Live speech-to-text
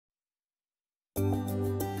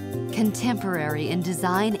Contemporary in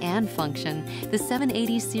design and function, the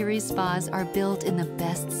 780 series spas are built in the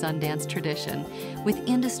best Sundance tradition, with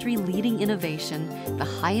industry-leading innovation, the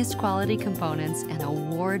highest quality components, and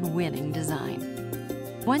award-winning design.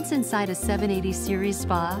 Once inside a 780 series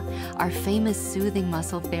spa, our famous soothing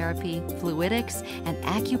muscle therapy, fluidics, and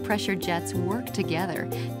acupressure jets work together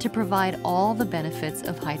to provide all the benefits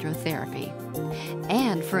of hydrotherapy.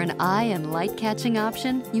 And for an eye and light-catching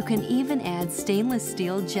option, you can even add stainless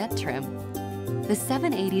steel jet trim. The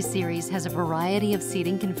 780 series has a variety of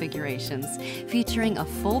seating configurations, featuring a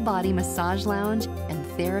full-body massage lounge and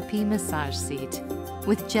therapy massage seat.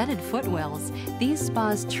 With jetted footwells, these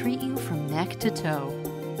spas treat you from neck to toe.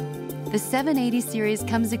 The 780 series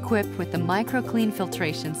comes equipped with the microclean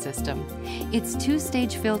filtration system. Its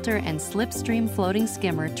two-stage filter and slipstream floating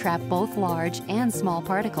skimmer trap both large and small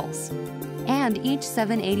particles. And each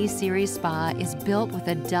 780 series spa is built with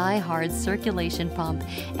a die-hard circulation pump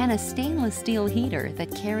and a stainless steel heater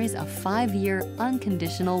that carries a 5-year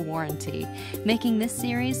unconditional warranty, making this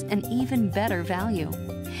series an even better value.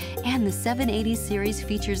 And the 780 series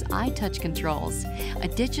features iTouch controls, a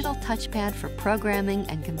digital touchpad for programming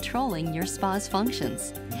and controlling your spa's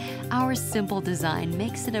functions. Our simple design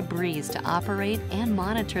makes it a breeze to operate and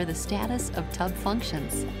monitor the status of tub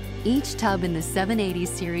functions. Each tub in the 780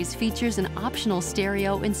 series features an optional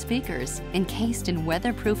stereo and speakers, encased in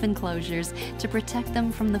weatherproof enclosures to protect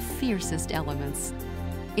them from the fiercest elements.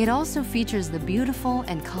 It also features the beautiful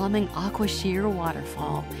and calming Aqua Sheer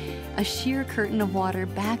waterfall, a sheer curtain of water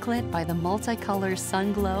backlit by the multicolor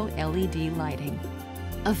Sunglow LED lighting.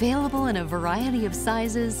 Available in a variety of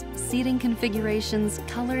sizes, seating configurations,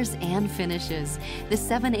 colors, and finishes, the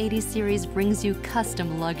 780 series brings you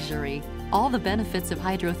custom luxury, all the benefits of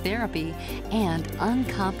hydrotherapy, and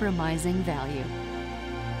uncompromising value.